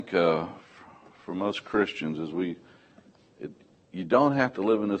For most Christians, you don't have to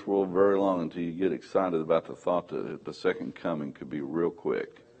live in this world very long until you get excited about the thought that the second coming could be real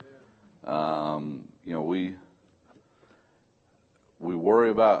quick. We worry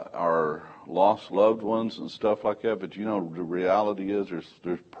about our lost loved ones and stuff like that, but the reality is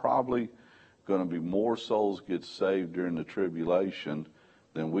there's probably going to be more souls get saved during the tribulation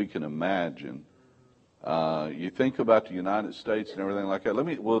than we can imagine. You think about the United States and everything like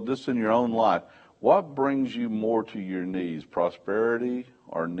that. Just in your own life, what brings you more to your knees, prosperity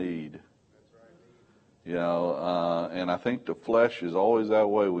or need? And I think the flesh is always that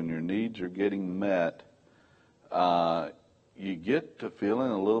way. When your needs are getting met, you get to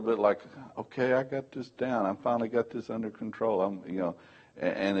feeling a little bit like, okay, I got this down. I finally got this under control.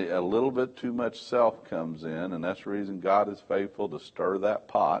 And a little bit too much self comes in, and that's the reason God is faithful to stir that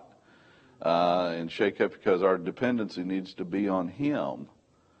pot and shake up, because our dependency needs to be on Him.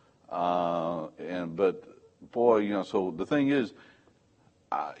 So the thing is,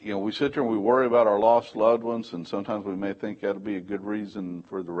 we sit there and we worry about our lost loved ones, and sometimes we may think that'll be a good reason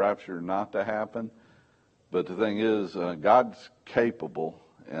for the rapture not to happen. But the thing is, God's capable,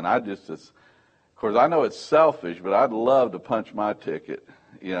 and of course, I know it's selfish, but I'd love to punch my ticket,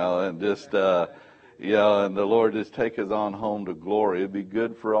 and just, and the Lord just take us on home to glory. It'd be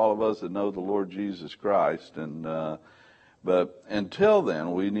good for all of us that know the Lord Jesus Christ, but until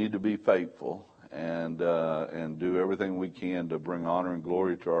then, we need to be faithful and do everything we can to bring honor and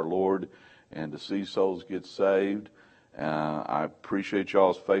glory to our Lord and to see souls get saved. I appreciate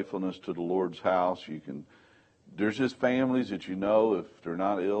y'all's faithfulness to the Lord's house. There's just families that if they're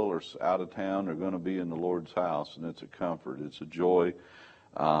not ill or out of town, they're going to be in the Lord's house, and it's a comfort, it's a joy,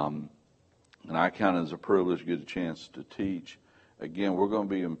 and I count it as a privilege to get a chance to teach. Again, we're going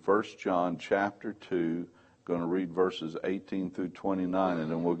to be in 1 John chapter 2, going to read verses 18 through 29,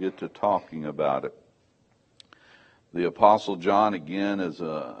 and then we'll get to talking about it. The Apostle John, again, is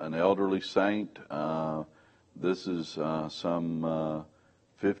an elderly saint. This is some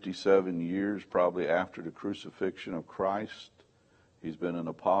 57 years probably after the crucifixion of Christ. He's been an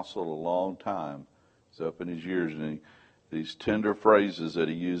apostle a long time. He's up in his years, and these tender phrases that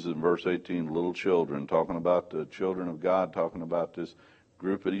he uses in verse 18, little children, talking about the children of God, talking about this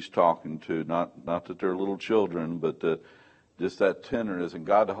group that he's talking to, not that they're little children, but just that tenderness. And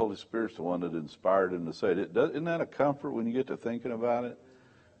God, the Holy Spirit's the one that inspired him to say it. Isn't that a comfort when you get to thinking about it?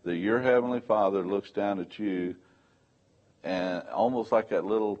 That your Heavenly Father looks down at you, and almost like that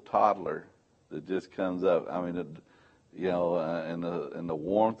little toddler that just comes up. I mean, and the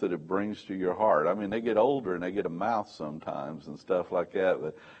warmth that it brings to your heart. I mean, they get older and they get a mouth sometimes and stuff like that.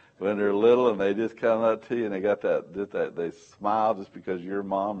 But when they're little and they just come up to you and they got that they smile just because you're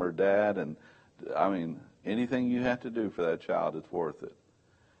mom or dad. And I mean, anything you have to do for that child, it's worth it.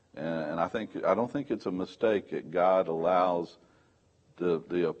 And I don't think it's a mistake that God allows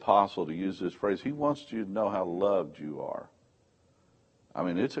the apostle to use this phrase. He wants you to know how loved you are. I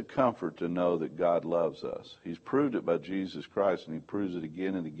mean, it's a comfort to know that God loves us. He's proved it by Jesus Christ, and he proves it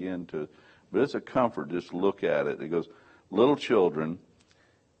again and again but it's a comfort just to look at it. He goes, little children,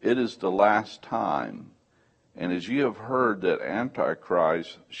 it is the last time, and as ye have heard that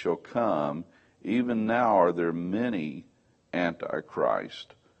Antichrist shall come, even now are there many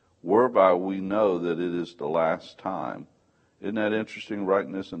Antichrists, whereby we know that it is the last time. Isn't that interesting,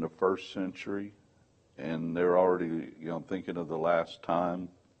 writing this in the first century? And they're already, thinking of the last time.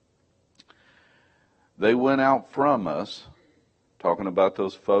 They went out from us, talking about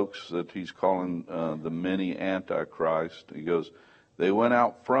those folks that he's calling the many Antichrists. He goes, they went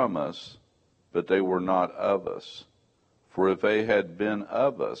out from us, but they were not of us. For if they had been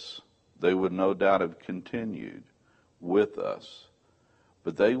of us, they would no doubt have continued with us.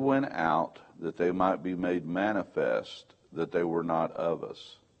 But they went out that they might be made manifest that they were not of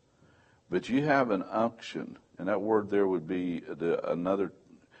us. But you have an unction, and that word there would be another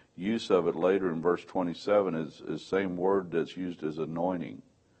use of it later in verse 27 is the same word that's used as anointing,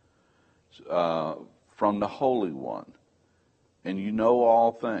 from the Holy One. And you know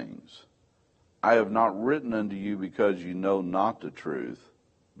all things. I have not written unto you because you know not the truth,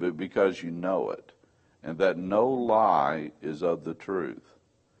 but because you know it, and that no lie is of the truth.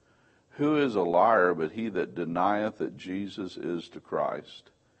 Who is a liar but he that denieth that Jesus is the Christ?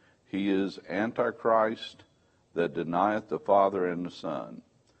 He is Antichrist that denieth the Father and the Son.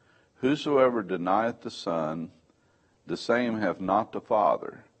 Whosoever denieth the Son, the same hath not the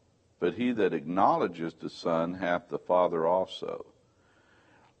Father, but he that acknowledgeth the Son hath the Father also.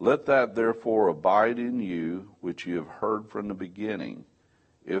 Let that therefore abide in you which you have heard from the beginning.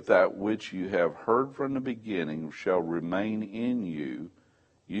 If that which you have heard from the beginning shall remain in you,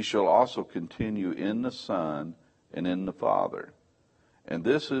 ye shall also continue in the Son and in the Father. And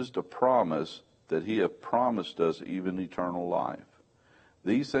this is the promise that he hath promised us, even eternal life.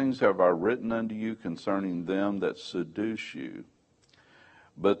 These things have I written unto you concerning them that seduce you.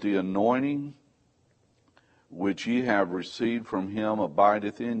 But the anointing which ye have received from him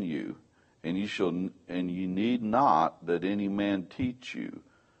abideth in you, and ye need not that any man teach you,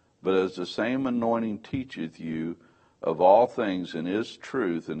 but as the same anointing teacheth you of all things, and is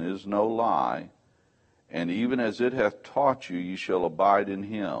truth, and is no lie, and even as it hath taught you, ye shall abide in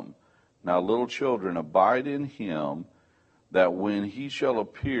him. Now, little children, abide in him, that when he shall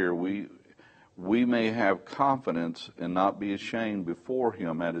appear, we may have confidence and not be ashamed before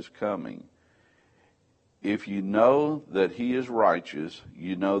him at his coming. If you know that he is righteous,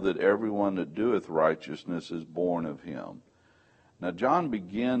 you know that everyone that doeth righteousness is born of him. Now, John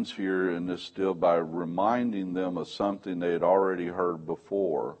begins here in this still by reminding them of something they had already heard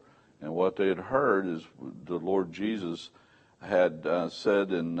before. And what they had heard is the Lord Jesus had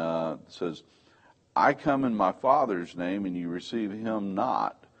said, and says, I come in my Father's name, and you receive him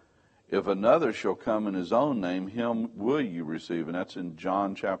not. If another shall come in his own name, him will you receive. And that's in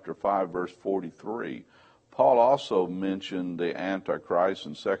John chapter 5, verse 43. Paul also mentioned the Antichrist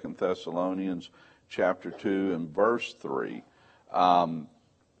in 2 Thessalonians chapter 2 and verse 3.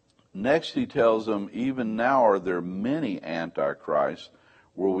 Next he tells them, even now are there many antichrists,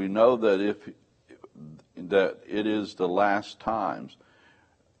 where we know that it is the last times.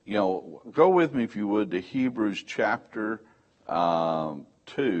 You know, go with me if you would to Hebrews chapter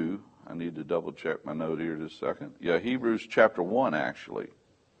 2. I need to double check my note here just a second. Yeah, Hebrews chapter 1 actually.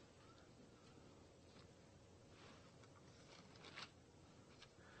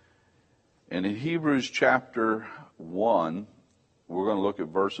 And in Hebrews chapter 1, we're going to look at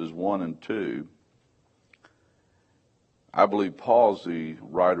verses 1 and 2. I believe Paul's the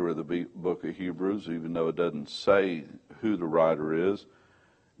writer of the book of Hebrews, even though it doesn't say who the writer is.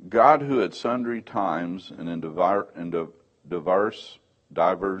 God, who at sundry times and in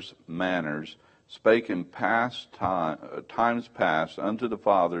diverse manners spake in times past unto the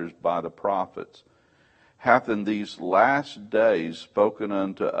fathers by the prophets, hath in these last days spoken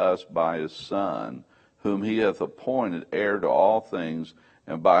unto us by his Son, whom he hath appointed heir to all things,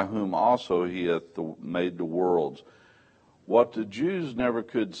 and by whom also he hath made the worlds. What the Jews never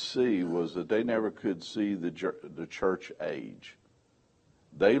could see was that they never could see the church age.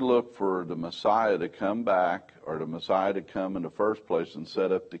 They looked for the Messiah to come back, or the Messiah to come in the first place and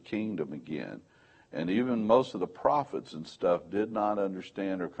set up the kingdom again. And even most of the prophets and stuff did not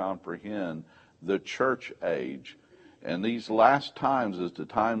understand or comprehend the church age. And these last times is the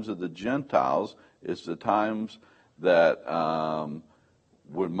times of the Gentiles. It's the times that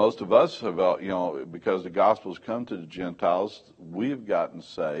when most of us have, because the gospel's come to the Gentiles, we've gotten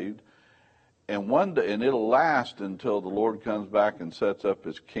saved. And one day, and it'll last until the Lord comes back and sets up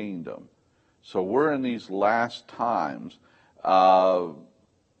his kingdom. So we're in these last times.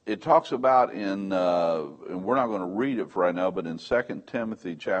 It talks about and we're not going to read it for right now, but in 2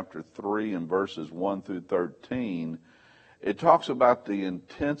 Timothy chapter 3 and verses 1 through 13, it talks about the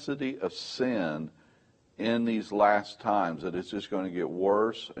intensity of sin in these last times, that it's just going to get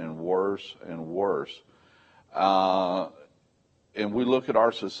worse and worse and worse. And we look at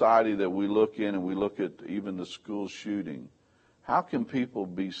our society that we look in, and we look at even the school shooting. How can people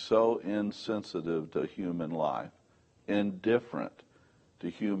be so insensitive to human life, indifferent to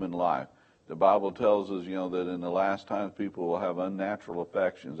human life? The Bible tells us, that in the last times people will have unnatural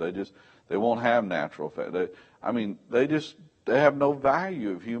affections. They won't have natural affections. They have no value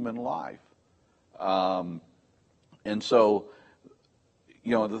of human life. And so,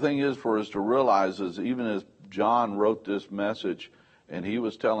 the thing is for us to realize is, even as John wrote this message, and he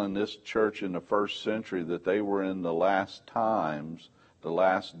was telling this church in the first century that they were in the last times, the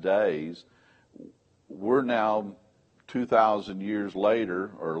last days, we're now 2,000 years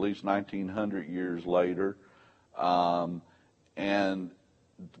later, or at least 1,900 years later, and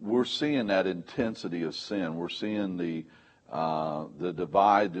we're seeing that intensity of sin. We're seeing the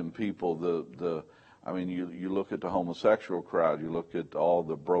divide in people. You look at the homosexual crowd. You look at all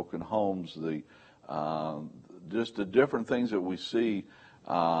the broken homes. Just the different things that we see,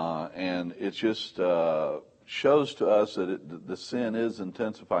 and it just shows to us that the sin is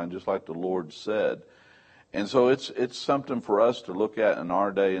intensifying, just like the Lord said. And so it's something for us to look at in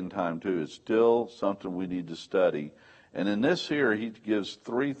our day and time too. It's still something we need to study. And in this here, he gives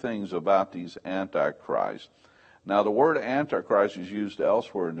three things about these antichrists. Now, the word antichrist is used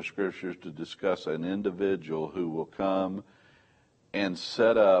elsewhere in the scriptures to discuss an individual who will come and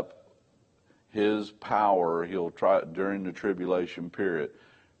set up his power. He'll try during the tribulation period.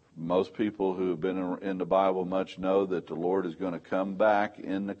 Most people who have been in the Bible much know that the Lord is going to come back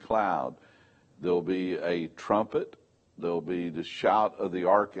in the cloud. There'll be a trumpet. There'll be the shout of the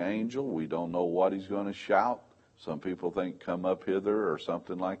archangel. We don't know what he's going to shout. Some people think, come up hither or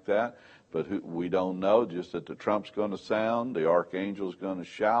something like that. But we don't know, just that the trump's going to sound, the archangel's going to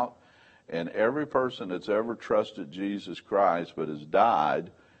shout. And every person that's ever trusted Jesus Christ but has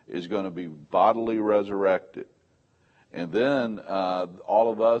died is going to be bodily resurrected. And then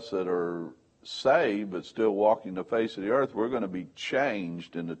all of us that are saved but still walking the face of the earth, we're going to be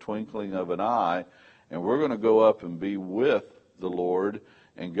changed in the twinkling of an eye, and we're going to go up and be with the Lord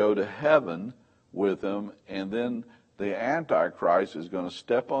and go to heaven with him. And then the Antichrist is going to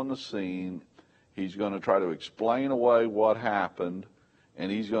step on the scene. He's going to try to explain away what happened,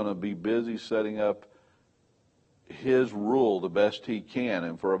 and he's going to be busy setting up his rule the best he can.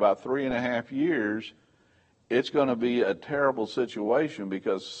 And for about 3.5 years, it's going to be a terrible situation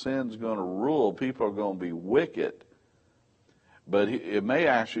because sin's going to rule. People are going to be wicked. But it may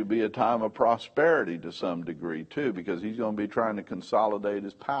actually be a time of prosperity to some degree, too, because he's going to be trying to consolidate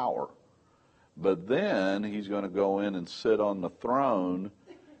his power. But then he's going to go in and sit on the throne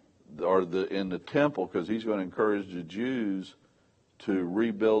or in the temple, because he's going to encourage the Jews to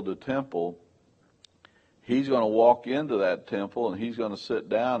rebuild the temple. He's going to walk into that temple and he's going to sit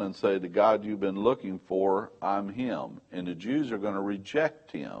down and say, the God you've been looking for, I'm him. And the Jews are going to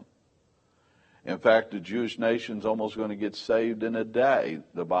reject him. In fact, the Jewish nation's almost going to get saved in a day,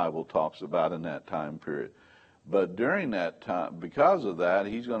 the Bible talks about in that time period. But during that time, because of that,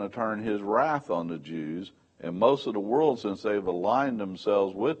 he's going to turn his wrath on the Jews. And most of the world, since they've aligned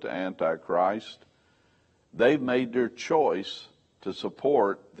themselves with the Antichrist, they've made their choice to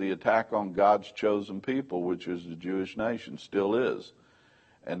support the attack on God's chosen people, which is the Jewish nation, still is.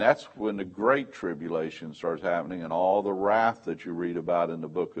 And that's when the great tribulation starts happening and all the wrath that you read about in the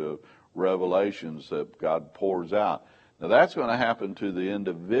book of Revelations that God pours out. Now that's going to happen to the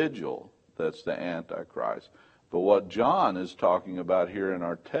individual that's the Antichrist. But what John is talking about here in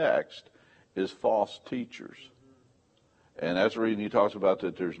our text is false teachers. And that's the reason he talks about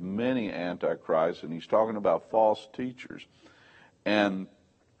that there's many Antichrists, and he's talking about false teachers. And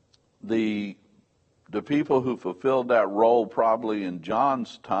the people who fulfilled that role probably in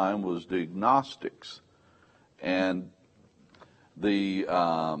John's time was the Gnostics. And the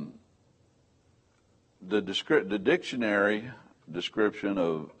dictionary description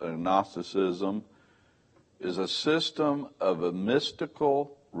of Gnosticism is a system of a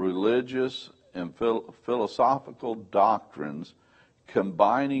mystical, religious, and philosophical doctrines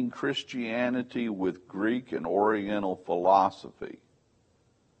combining Christianity with Greek and Oriental philosophy.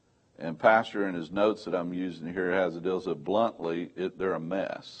 And Pastor, in his notes that I'm using here, has it deals with bluntly, they're a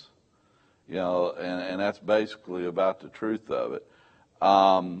mess. You know, and that's basically about the truth of it.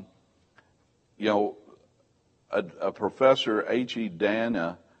 You know, a professor, H.E.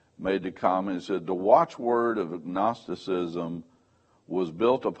 Dana, made the comment and said, the watchword of Gnosticism was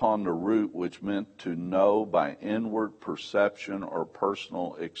built upon the root which meant to know by inward perception or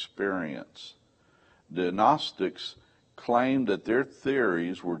personal experience. The Gnostics claimed that their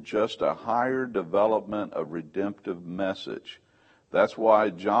theories were just a higher development of redemptive message. That's why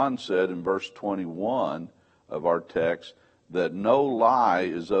John said in verse 21 of our text that no lie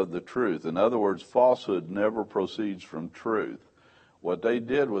is of the truth. In other words, falsehood never proceeds from truth. What they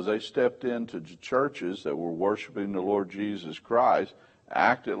did was they stepped into churches that were worshiping the Lord Jesus Christ,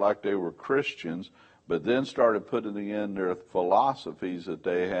 acted like they were Christians, but then started putting in their philosophies that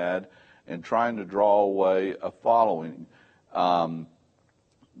they had and trying to draw away a following.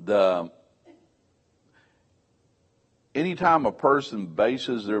 Anytime a person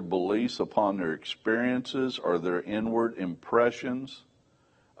bases their beliefs upon their experiences or their inward impressions,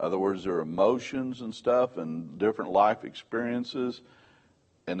 in other words, their emotions and stuff and different life experiences,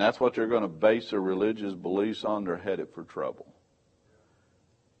 and that's what they're going to base their religious beliefs on, they're headed for trouble.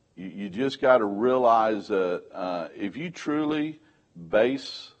 You just got to realize that if you truly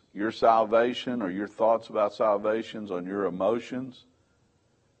base your salvation or your thoughts about salvations on your emotions,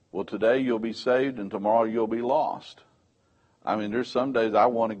 well, today you'll be saved and tomorrow you'll be lost. I mean, there's some days I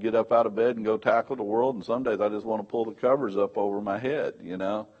want to get up out of bed and go tackle the world, and some days I just want to pull the covers up over my head, you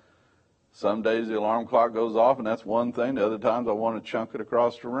know. Some days the alarm clock goes off, and that's one thing. The other times I want to chunk it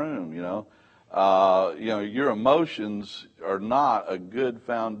across the room, you know. Your emotions are not a good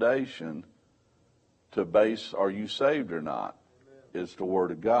foundation to base are you saved or not. It's the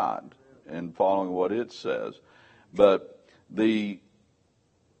Word of God and following what it says. But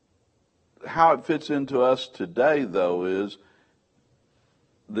how it fits into us today, though, is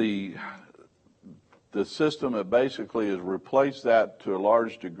the system that basically has replaced that to a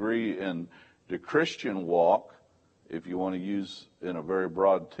large degree in the Christian walk, if you want to use in a very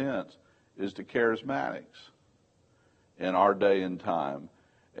broad sense, is the charismatics in our day and time.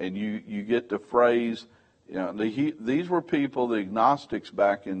 And you get the phrase, these were people, the agnostics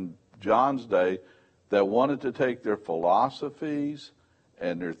back in John's day, that wanted to take their philosophies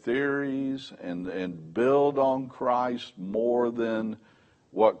and their theories and build on Christ more than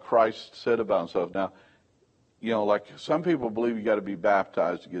what Christ said about himself. Now, like some people believe you got to be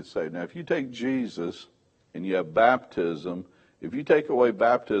baptized to get saved. Now, if you take Jesus and you have baptism, if you take away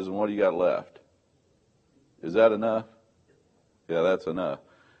baptism, what do you got left? Is that enough? Yeah, that's enough.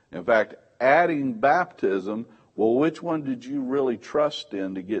 In fact, adding baptism, well, which one did you really trust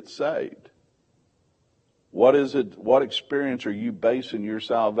in to get saved? What is it? What experience are you basing your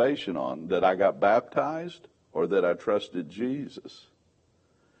salvation on? That I got baptized or that I trusted Jesus?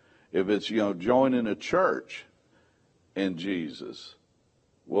 If it's, joining a church in Jesus,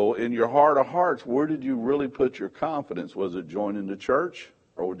 well, in your heart of hearts, where did you really put your confidence? Was it joining the church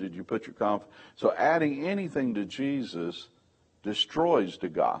or did you put your confidence? So adding anything to Jesus destroys the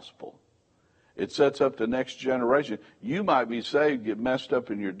gospel. It sets up the next generation. You might be saved, get messed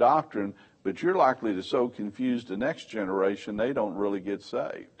up in your doctrine, but you're likely to so confuse the next generation they don't really get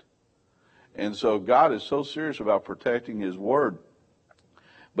saved. And so God is so serious about protecting his word.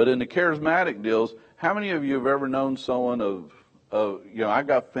 But in the charismatic deals, how many of you have ever known someone I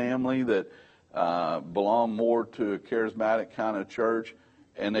got family that belong more to a charismatic kind of church,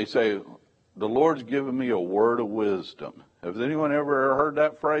 and they say, the Lord's given me a word of wisdom. Has anyone ever heard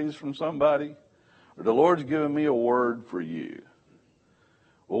that phrase from somebody? Or the Lord's given me a word for you.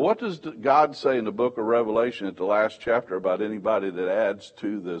 Well, what does God say in the book of Revelation at the last chapter about anybody that adds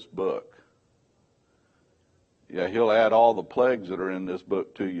to this book? Yeah, he'll add all the plagues that are in this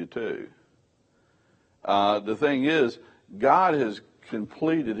book to you too. The thing is, God has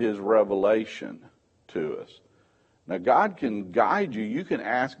completed his revelation to us. Now, God can guide you. You can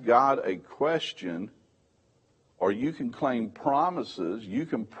ask God a question, or you can claim promises. You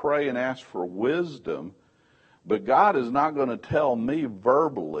can pray and ask for wisdom. But God is not going to tell me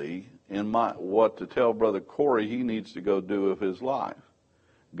verbally what to tell Brother Corey he needs to go do with his life.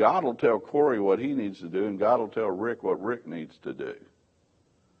 God will tell Corey what he needs to do, and God will tell Rick what Rick needs to do.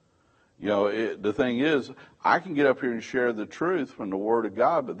 The thing is, I can get up here and share the truth from the Word of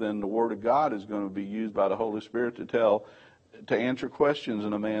God, but then the Word of God is going to be used by the Holy Spirit to answer questions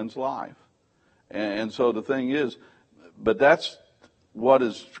in a man's life. And so the thing is, but that's what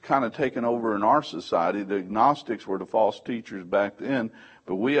is kind of taken over in our society. The agnostics were the false teachers back then,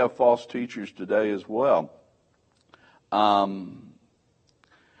 but we have false teachers today as well.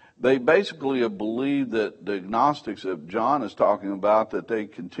 They basically have believed that the agnostics that John is talking about, that they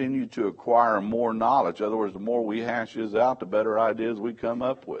continue to acquire more knowledge. In other words, the more we hash this out, the better ideas we come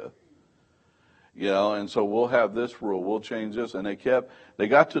up with. And so we'll have this rule, we'll change this. And they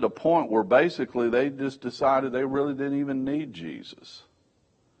got to the point where basically they just decided they really didn't even need Jesus.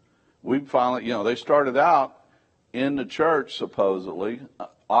 We finally, they started out in the church supposedly,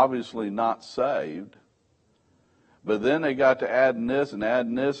 obviously not saved. But then they got to adding this and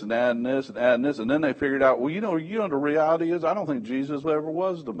adding this and adding this and adding this. And then they figured out, well, the reality is I don't think Jesus ever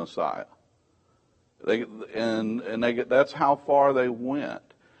was the Messiah. That's how far they went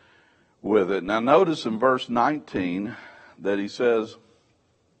with it. Now notice in verse 19 that he says,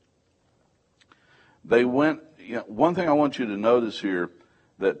 they went, one thing I want you to notice here,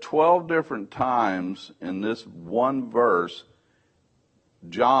 that 12 different times in this one verse,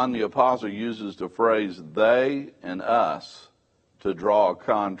 John the Apostle uses the phrase they and us to draw a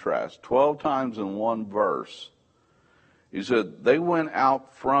contrast. 12 times in one verse. He said, they went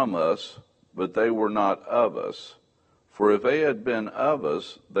out from us, but they were not of us. For if they had been of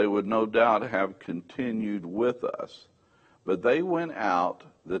us, they would no doubt have continued with us. But they went out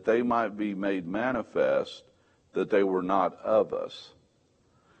that they might be made manifest that they were not of us.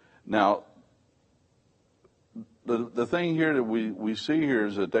 Now, the thing here that we see here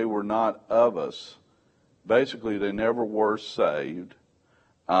is that they were not of us. Basically, they never were saved.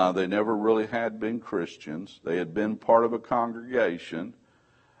 They never really had been Christians. They had been part of a congregation.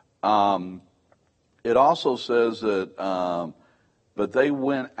 It also says that, but they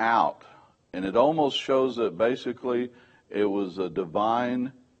went out. And it almost shows that basically it was a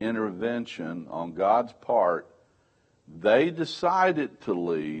divine intervention on God's part. They decided to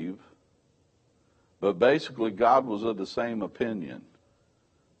leave. But basically, God was of the same opinion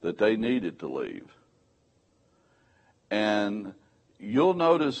that they needed to leave. And you'll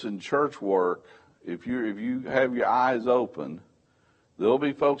notice in church work, if you have your eyes open, There'll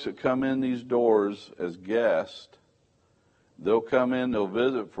be folks that come in these doors as guests. They'll come in, they'll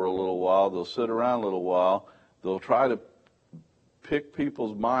visit for a little while, they'll sit around a little while, they'll try to pick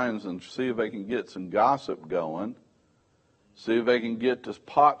people's minds and see if they can get some gossip going, see if they can get this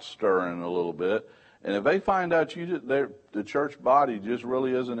pot stirring a little bit. And if they find out the church body just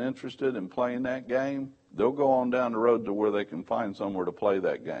really isn't interested in playing that game, they'll go on down the road to where they can find somewhere to play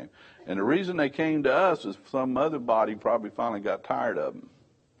that game. And the reason they came to us is some other body probably finally got tired of them.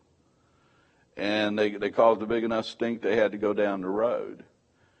 And they caused a big enough stink they had to go down the road.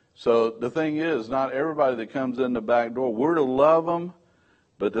 So the thing is, not everybody that comes in the back door, we're to love them,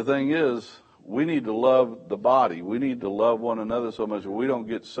 but the thing is, we need to love the body. We need to love one another so much that we don't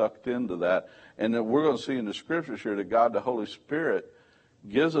get sucked into that. And that we're going to see in the scriptures here that God, the Holy Spirit,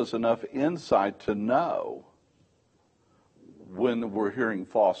 gives us enough insight to know when we're hearing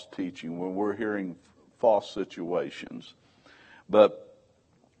false teaching, when we're hearing false situations. But,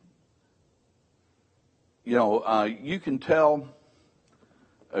 you can tell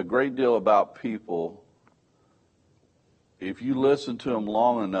a great deal about people if you listen to them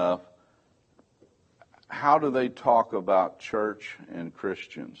long enough. How do they talk about church and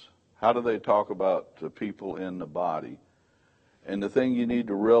Christians? How do they talk about the people in the body? And the thing you need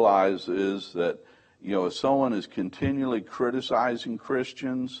to realize is that, if someone is continually criticizing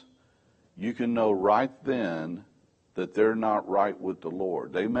Christians, you can know right then that they're not right with the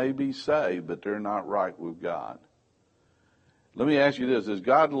Lord. They may be saved, but they're not right with God. Let me ask you this. Does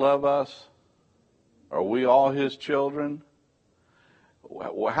God love us? Are we all His children?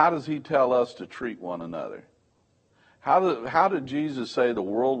 How does He tell us to treat one another? How did Jesus say the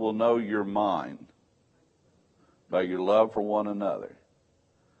world will know you're mine? By your love for one another.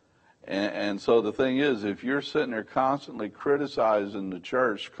 And so the thing is, if you're sitting there constantly criticizing the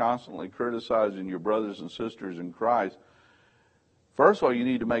church, constantly criticizing your brothers and sisters in Christ, first of all, you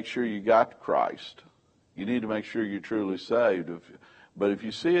need to make sure you got Christ. You need to make sure you're truly saved. But if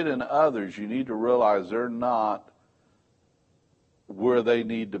you see it in others, you need to realize they're not where they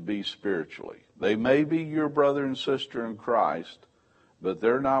need to be spiritually. They may be your brother and sister in Christ, but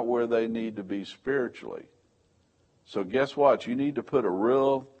they're not where they need to be spiritually. So guess what? You need to put a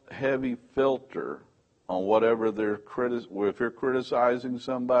real heavy filter on whatever if you're criticizing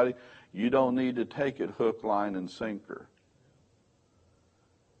somebody, you don't need to take it hook, line, and sinker.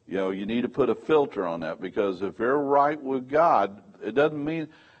 You need to put a filter on that, because if they're right with God, it doesn't mean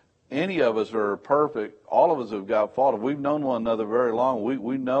any of us are perfect. All of us have got fault. If we've known one another very long,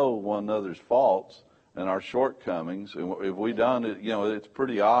 we know one another's faults and our shortcomings. And if we don't, it's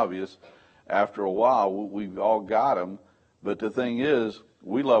pretty obvious. After a while, we've all got them. But the thing is,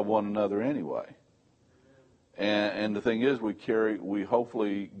 we love one another anyway. And the thing is, we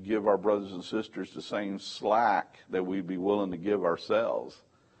hopefully give our brothers and sisters the same slack that we'd be willing to give ourselves.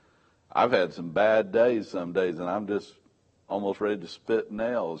 I've had some bad days some days, and I'm just almost ready to spit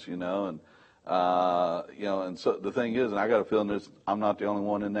nails, and so the thing is, and I got a feeling I'm not the only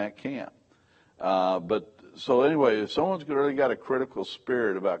one in that camp. So anyway, if someone's really got a critical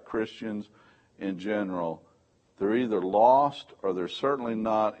spirit about Christians in general, they're either lost or they're certainly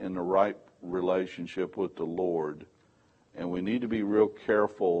not in the right relationship with the Lord. And we need to be real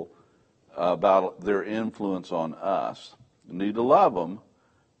careful about their influence on us. We need to love them,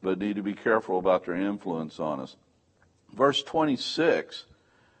 but need to be careful about their influence on us. Verse 26,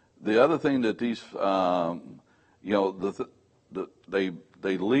 the other thing that these,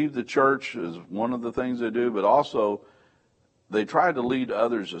 they leave the church is one of the things they do, but also they try to lead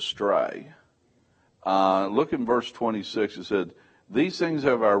others astray. Look in verse 26, it said, "These things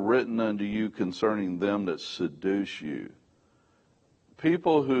have I written unto you concerning them that seduce you."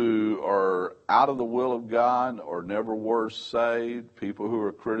 People who are out of the will of God or never were saved, people who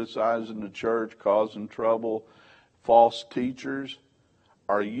are criticizing the church, causing trouble, false teachers,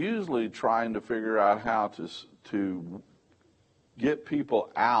 are usually trying to figure out how to get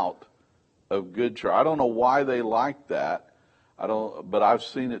people out of good church. I don't know why they like that. But I've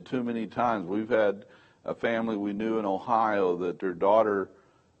seen it too many times. We've had a family we knew in Ohio that their daughter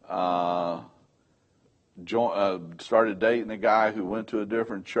started dating a guy who went to a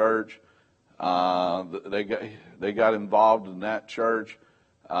different church. They got involved in that church.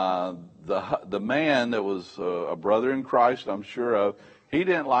 The man that was a brother in Christ, I'm sure of, he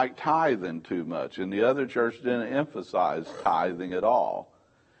didn't like tithing too much, and the other church didn't emphasize tithing at all.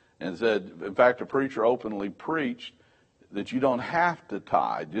 And said, in fact, the preacher openly preached that you don't have to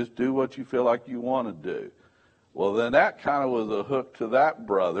tithe. Just do what you feel like you want to do. Well, then that kind of was a hook to that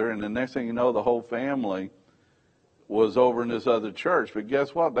brother, and the next thing you know, the whole family was over in this other church. But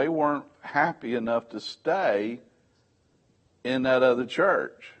guess what? They weren't happy enough to stay in that other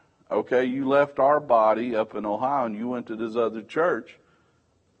church. Okay, you left our body up in Ohio and you went to this other church.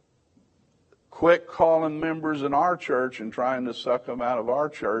 Quit calling members in our church and trying to suck them out of our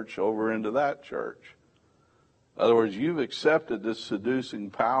church over into that church. In other words, you've accepted this seducing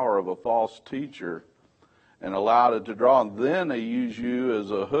power of a false teacher and allowed it to draw. And then they use you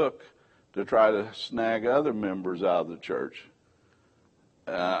as a hook to try to snag other members out of the church.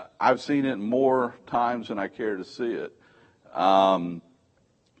 I've seen it more times than I care to see it.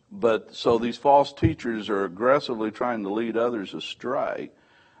 But so these false teachers are aggressively trying to lead others astray.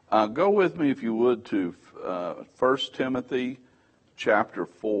 Go with me, if you would, to 1 Timothy chapter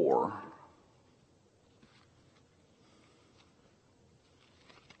 4.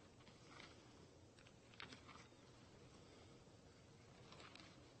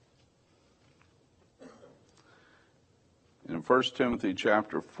 In 1 Timothy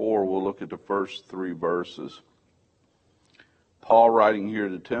chapter 4, we'll look at the first 3 verses. Paul, writing here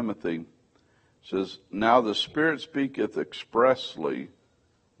to Timothy, says, "Now the Spirit speaketh expressly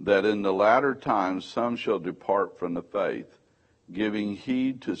that in the latter times some shall depart from the faith, giving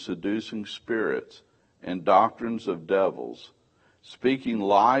heed to seducing spirits and doctrines of devils, speaking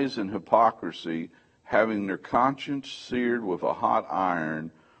lies and hypocrisy, having their conscience seared with a hot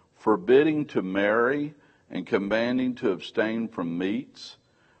iron, forbidding to marry, and commanding to abstain from meats,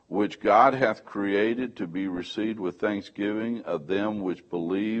 which God hath created to be received with thanksgiving of them which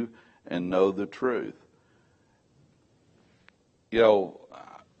believe and know the truth." You know,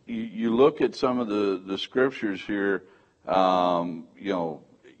 you look at some of the scriptures here, you know,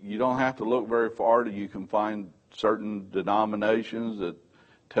 you don't have to look very far till you can find certain denominations that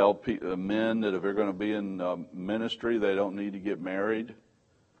tell men that if they're going to be in ministry, they don't need to get married.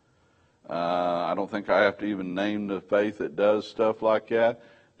 I don't think I have to even name the faith that does stuff like that.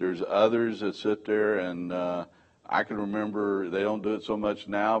 There's others that sit there, and I can remember, they don't do it so much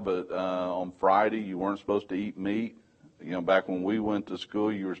now, but on Friday you weren't supposed to eat meat. You know, back when we went to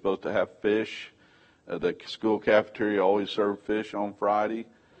school, you were supposed to have fish. The school cafeteria always served fish on Friday.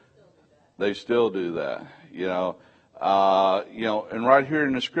 They still do that. You know, and right here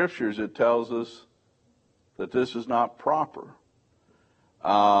in the scriptures it tells us that this is not proper.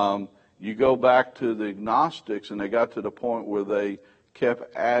 You go back to the Gnostics, and they got to the point where they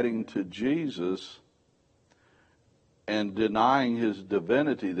kept adding to Jesus and denying his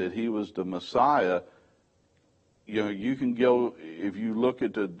divinity, that he was the Messiah. You know, you can go, if you look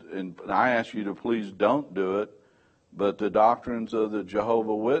at and I ask you to please don't do it, but the doctrines of the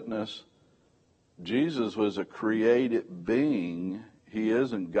Jehovah's Witness, Jesus was a created being. He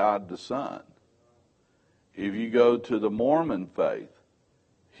isn't God the Son. If you go to the Mormon faith,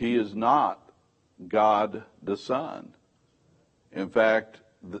 he is not God the Son. In fact,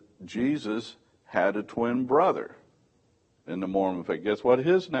 Jesus had a twin brother in the Mormon faith. Guess what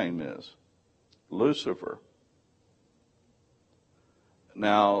his name is? Lucifer.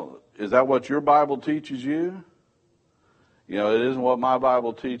 Now, is that what your Bible teaches you? You know, it isn't what my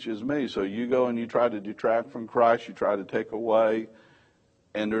Bible teaches me. So you go and you try to detract from Christ, you try to take away.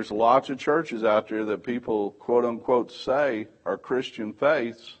 And there's lots of churches out there that people, quote unquote, say are Christian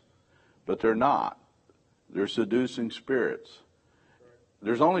faiths, but they're not. They're seducing spirits.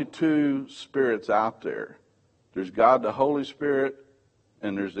 There's only 2 spirits out there. There's God the Holy Spirit,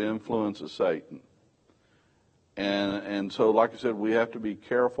 and there's the influence of Satan. And so, like I said, we have to be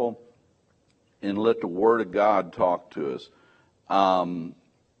careful and let the Word of God talk to us.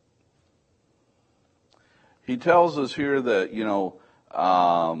 He tells us here that, you know,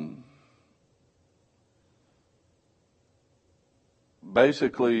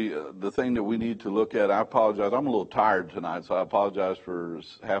 basically the thing that we need to look at, I apologize, I'm a little tired tonight, so I apologize for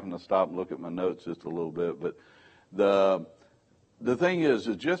having to stop and look at my notes just a little bit. But the thing is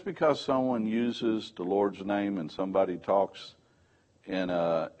that just because someone uses the Lord's name and somebody talks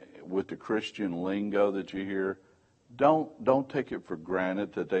with the Christian lingo that you hear, don't take it for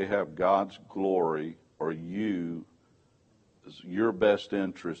granted that they have God's glory or your best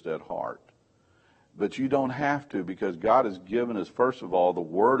interest at heart. But you don't have to, because God has given us, first of all, the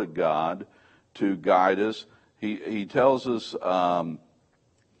Word of God to guide us. He tells us,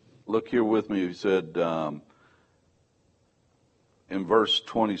 look here with me, he said in verse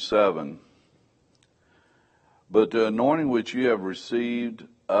 27, "But the anointing which you have received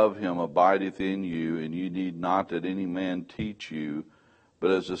of him abideth in you, and you need not that any man teach you,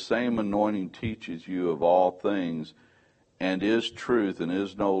 but as the same anointing teaches you of all things, and is truth, and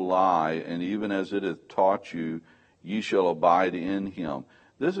is no lie, and even as it hath taught you, ye shall abide in him."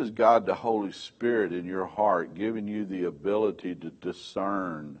 This is God the Holy Spirit in your heart, giving you the ability to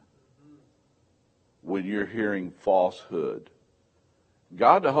discern when you're hearing falsehood.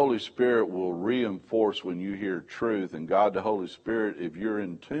 God the Holy Spirit will reinforce when you hear truth, and God the Holy Spirit, if you're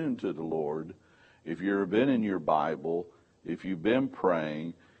in tune to the Lord, if you've been in your Bible, if you've been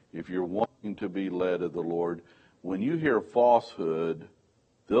praying, if you're wanting to be led of the Lord, when you hear falsehood,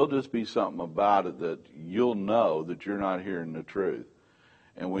 there'll just be something about it that you'll know that you're not hearing the truth.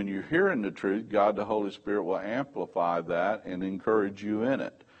 And when you're hearing the truth, God the Holy Spirit will amplify that and encourage you in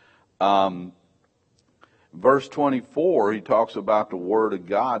it. Verse 24, he talks about the Word of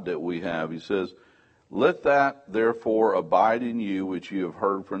God that we have. He says, let that therefore abide in you which you have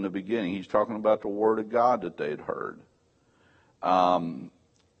heard from the beginning. He's talking about the Word of God that they'd heard.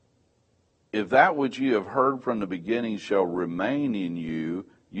 If that which you have heard from the beginning shall remain in you,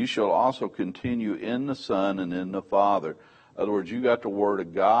 you shall also continue in the Son and in the Father. In other words, you got the Word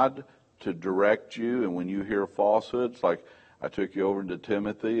of God to direct you, and when you hear falsehoods, like I took you over to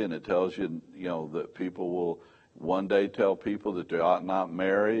Timothy, and it tells you, that people will one day tell people that they ought not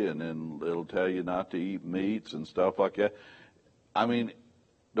marry, and then it'll tell you not to eat meats and stuff like that. I mean,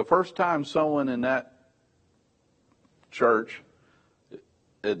 the first time someone in that church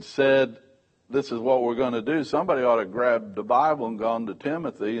had said, this is what we're going to do, somebody ought to grab the Bible and gone to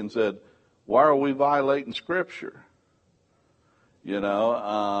Timothy and said, why are we violating Scripture?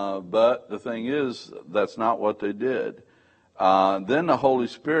 But the thing is, that's not what they did. Then the Holy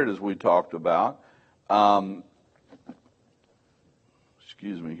Spirit, as we talked about,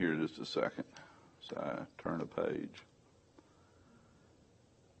 excuse me here just a second, so I turn a page.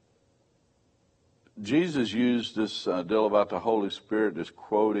 Jesus used this deal about the Holy Spirit, this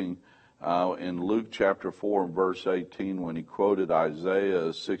quoting in Luke chapter 4 and verse 18 when he quoted Isaiah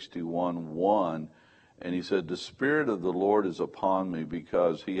 61:1, and he said, the Spirit of the Lord is upon me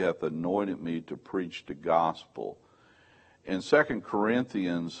because he hath anointed me to preach the gospel. In 2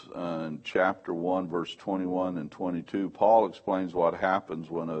 Corinthians chapter 1, verse 21 and 22, Paul explains what happens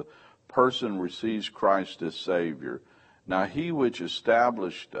when a person receives Christ as Savior. Now he which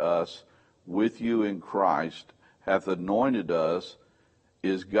established us with you in Christ hath anointed us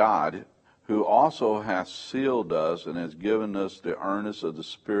is God, who also hath sealed us and has given us the earnest of the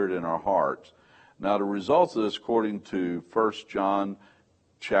Spirit in our hearts. Now the results of this, according to 1 John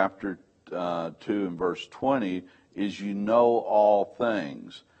chapter 2 and verse 20, is you know all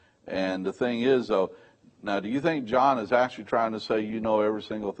things. And the thing is, though, now do you think John is actually trying to say you know every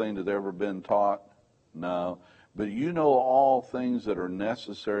single thing that's ever been taught? No. But you know all things that are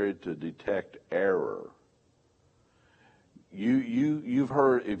necessary to detect error. You've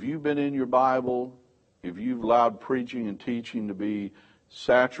heard, if you've been in your Bible, if you've allowed preaching and teaching to be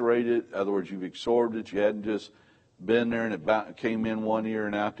saturated, in other words, you've absorbed it, you hadn't just been there and it came in one ear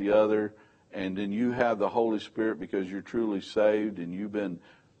and out the other, and then you have the Holy Spirit because you're truly saved and you've been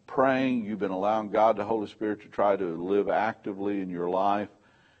praying, you've been allowing God, the Holy Spirit, to try to live actively in your life.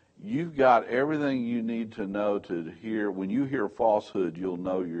 You've got everything you need to know to hear. When you hear falsehood, you'll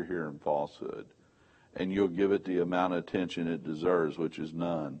know you're hearing falsehood. And you'll give it the amount of attention it deserves, which is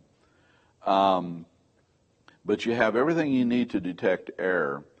none. But you have everything you need to detect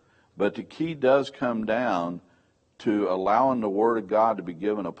error. But the key does come down to allowing the Word of God to be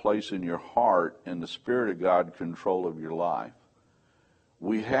given a place in your heart and the Spirit of God control of your life.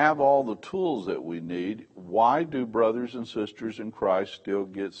 We have all the tools that we need. Why do brothers and sisters in Christ still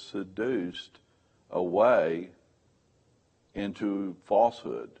get seduced away into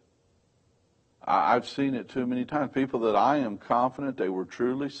falsehood? I've seen it too many times. People that I am confident they were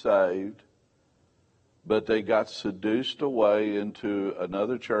truly saved, but they got seduced away into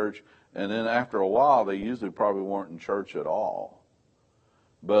another church, and then after a while they usually probably weren't in church at all.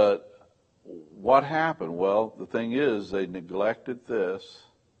 But what happened? Well, the thing is, they neglected this,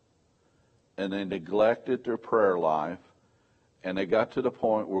 and they neglected their prayer life, and they got to the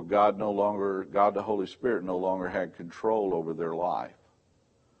point where God the Holy Spirit no longer had control over their life.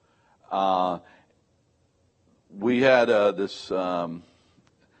 We had this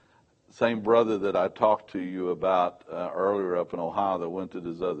same brother that I talked to you about earlier up in Ohio that went to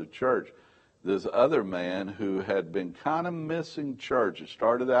this other church. This other man who had been kind of missing church. It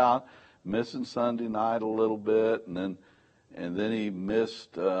started out missing Sunday night a little bit, and then he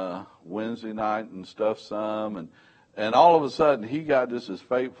missed Wednesday night and stuff some, and all of a sudden he got just as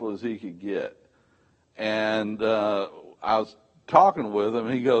faithful as he could get. And I was talking with him,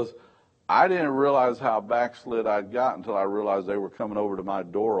 and he goes, I didn't realize how backslid I'd got until I realized they were coming over to my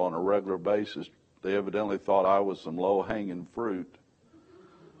door on a regular basis. They evidently thought I was some low-hanging fruit.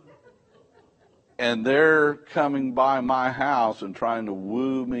 And they're coming by my house and trying to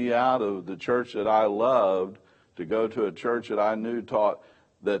woo me out of the church that I loved to go to a church that I knew taught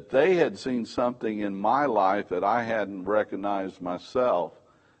that they had seen something in my life that I hadn't recognized myself,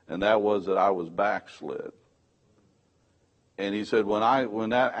 and that was that I was backslid. And he said, when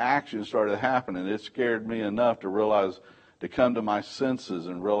that action started happening, it scared me enough to come to my senses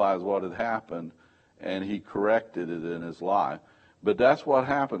and realize what had happened, and he corrected it in his life. But that's what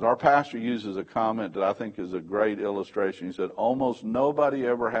happens. Our pastor uses a comment that I think is a great illustration. He said, almost nobody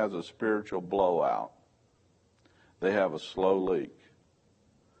ever has a spiritual blowout. They have a slow leak.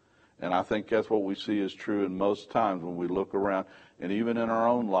 And I think that's what we see is true in most times when we look around, and even in our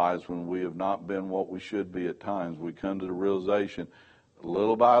own lives when we have not been what we should be at times, we come to the realization,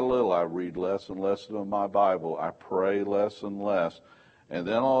 little by little, I read less and less of my Bible. I pray less and less. And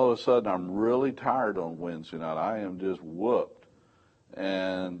then all of a sudden, I'm really tired on Wednesday night. I am just whooped.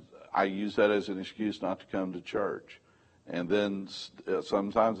 And I use that as an excuse not to come to church. And then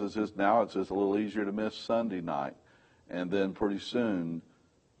sometimes it's just a little easier to miss Sunday night. And then pretty soon,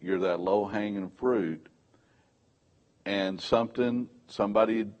 you're that low-hanging fruit. And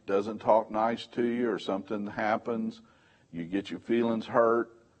somebody doesn't talk nice to you, or something happens, you get your feelings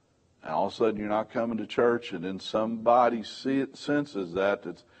hurt, and all of a sudden you're not coming to church, and then somebody senses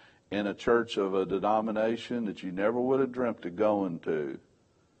that's in a church of a denomination that you never would have dreamt of going to.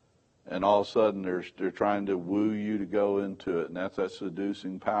 And all of a sudden they're trying to woo you to go into it, and that's that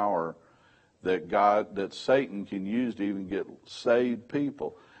seducing power that Satan can use to even get saved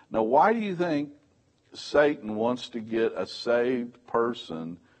people. Now, why do you think Satan wants to get a saved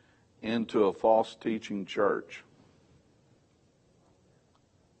person into a false teaching church?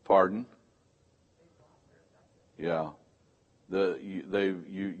 Pardon? Yeah.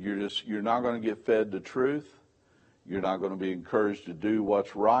 You're not going to get fed the truth. You're not going to be encouraged to do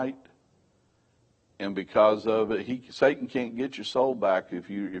what's right. And because of it, Satan can't get your soul back if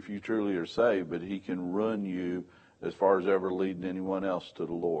you truly are saved, but he can ruin you as far as ever leading anyone else to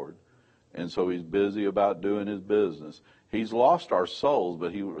the Lord. And so he's busy about doing his business. He's lost our souls,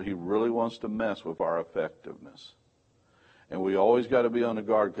 but he really wants to mess with our effectiveness. And we always got to be on the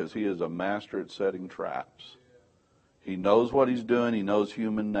guard, because he is a master at setting traps. He knows what he's doing. He knows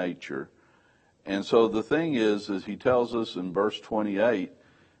human nature. And so the thing is he tells us in verse 28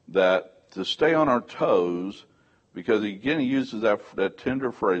 that to stay on our toes, because he uses that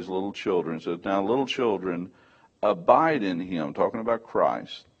tender phrase, little children. He says, now little children, abide in him, talking about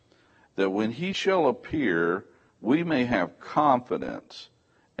Christ, that when he shall appear, we may have confidence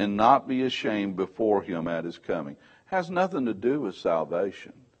and not be ashamed before him at his coming. Has nothing to do with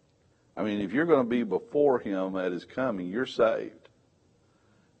salvation. I mean, if you're going to be before him at his coming, you're saved.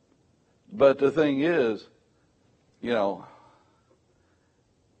 But the thing is,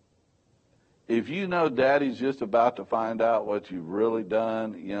 if you know Daddy's just about to find out what you've really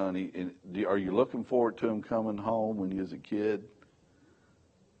done, are you looking forward to him coming home when you was a kid?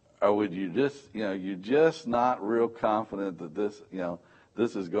 Or would you you're just not real confident that this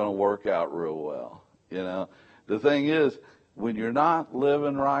is going to work out real well, The thing is, when you're not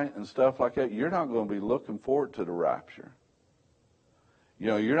living right and stuff like that, you're not going to be looking forward to the rapture.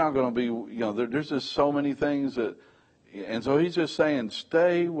 You're not going to be, there's just so many things and so he's just saying,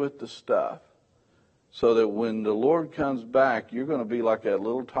 stay with the stuff, so that when the Lord comes back, you're going to be like that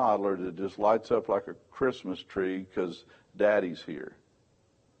little toddler that just lights up like a Christmas tree because Daddy's here.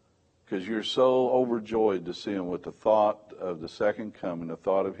 Because you're so overjoyed to see him with the thought of the second coming, the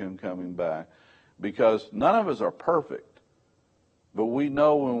thought of him coming back. Because none of us are perfect, but we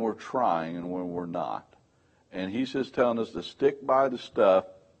know when we're trying and when we're not. And he's just telling us to stick by the stuff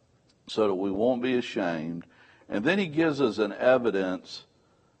so that we won't be ashamed. And then he gives us an evidence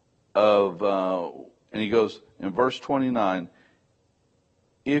of, and he goes in verse 29,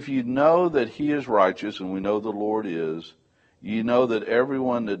 if you know that he is righteous, and we know the Lord is, you know that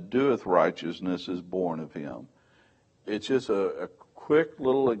everyone that doeth righteousness is born of him. It's just a quick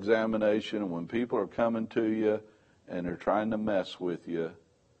little examination. When people are coming to you and they're trying to mess with you,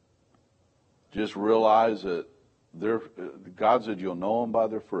 just realize that God said you'll know them by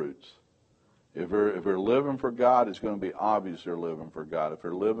their fruits. If they're living for God, it's going to be obvious they're living for God. If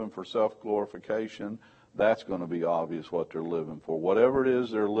they're living for self-glorification, that's going to be obvious what they're living for. Whatever it is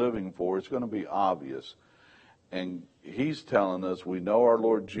they're living for, it's going to be obvious. And he's telling us we know our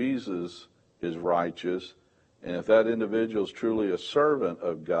Lord Jesus is righteous, and if that individual is truly a servant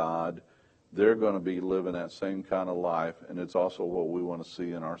of God, they're going to be living that same kind of life, and it's also what we want to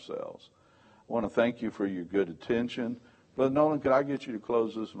see in ourselves. I want to thank you for your good attention. Brother Nolan, could I get you to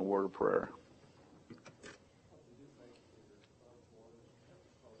close this in a word of prayer?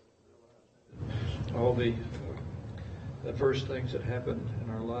 All the first things that happen in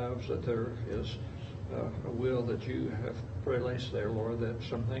our lives, that there is a will that you have placed there, Lord, that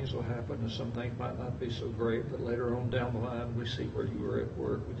some things will happen and some things might not be so great, but later on down the line we see where you are at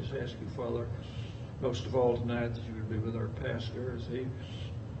work. We just ask you, Father, most of all tonight, that you would be with our pastor as he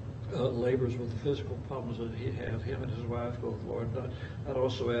labors with the physical problems that he has, him and his wife both, Lord. I'd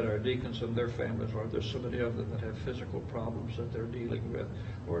also add our deacons and their families, Lord. There's so many of them that have physical problems that they're dealing with.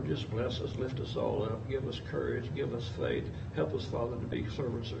 Lord, just bless us, lift us all up, give us courage, give us faith. Help us, Father, to be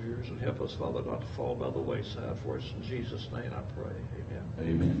servants of yours, and help us, Father, not to fall by the wayside for us. In Jesus' name I pray. Amen.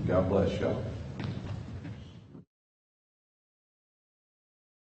 Amen. God bless y'all.